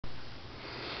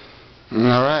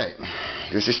Alright,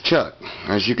 this is Chuck.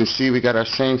 As you can see, we got our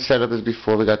same setup as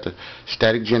before. We got the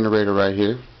static generator right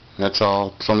here. That's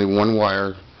all. It's only one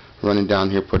wire running down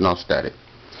here putting off static.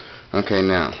 Okay,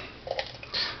 now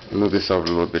move this over a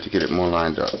little bit to get it more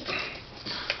lined up.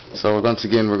 So once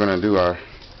again, we're going to do our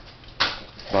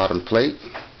bottom plate.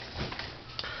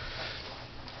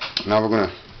 Now we're going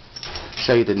to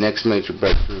show you the next major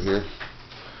breakthrough here.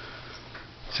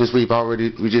 Since we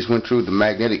just went through the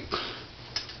magnetic,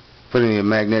 putting the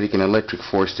magnetic and electric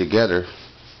force together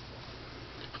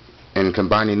and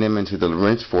combining them into the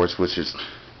Lorentz force, which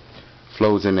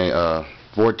flows in a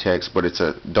vortex, but it's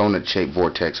a donut shaped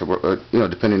vortex, or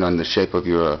depending on the shape of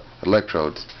your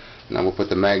electrodes. Now we'll put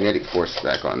the magnetic force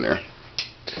back on there.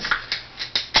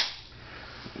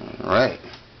 Alright,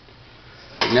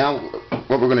 now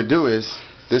what we're going to do is,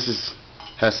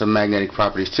 has some magnetic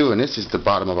properties too, and this is the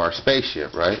bottom of our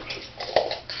spaceship, right?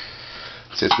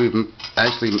 Since we've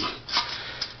actually,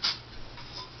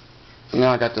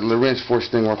 I got the Lorentz force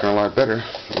thing working a lot better.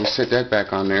 We'll set that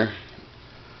back on there,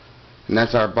 and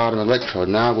that's our bottom electrode.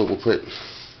 Now we will put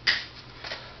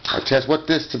our test. What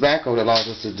this tobacco allows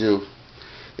us to do,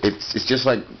 it's just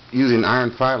like using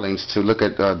iron filings to look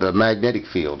at the magnetic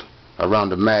field around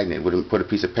the magnet. We put a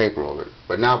piece of paper over it.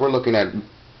 But now we're looking at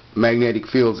magnetic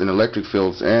fields and electric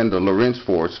fields and the Lorentz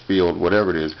force field, whatever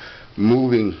it is,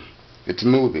 moving. It's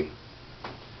moving.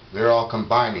 They're all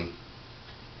combining.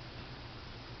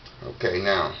 Okay,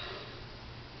 now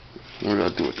what do I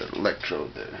do with that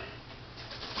electrode there?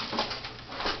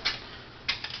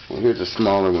 Well, here's a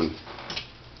smaller one.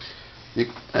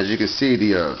 As you can see,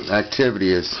 the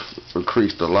activity has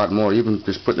increased a lot more. Even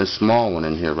just putting a small one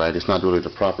in here, right? It's not really the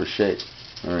proper shape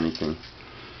or anything.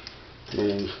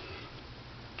 And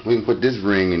we can put this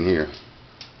ring in here.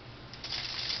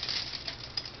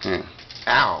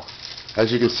 Ow! As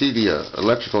you can see, the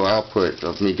electrical output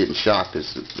of me getting shocked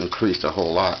has increased a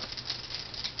whole lot.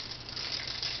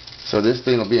 So this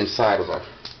thing will be inside of our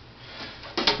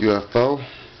UFO.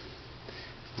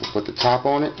 We'll put the top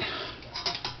on it.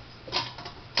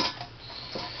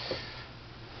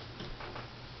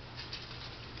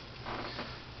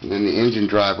 And then the engine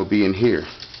drive will be in here.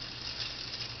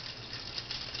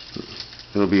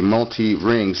 There will be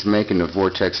multi-rings making the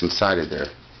vortex inside of there.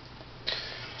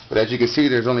 But as you can see,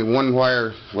 there's only one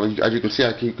wire. Well, as you can see,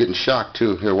 I keep getting shocked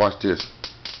too. Here, watch this.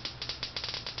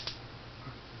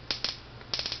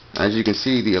 As you can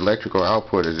see, the electrical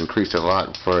output has increased a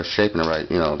lot for shaping it right.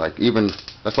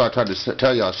 That's why I tried to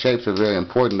tell y'all shapes are very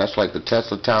important. That's like the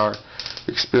Tesla Tower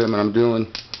experiment I'm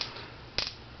doing.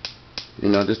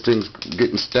 This thing's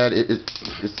getting static.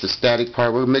 It's the static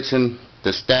part. We're mixing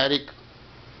the static,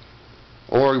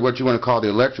 or what you want to call the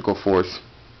electrical force,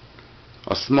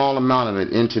 a small amount of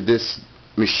it into this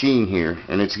machine here,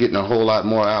 and it's getting a whole lot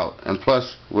more out. And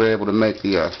plus, we're able to make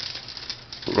the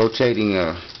rotating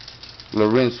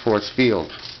Lorentz force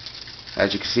field,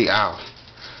 as you can see. Ow!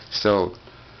 So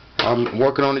I'm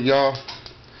working on it, y'all.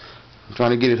 I'm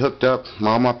trying to get it hooked up.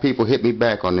 All my people hit me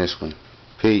back on this one.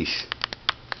 Peace.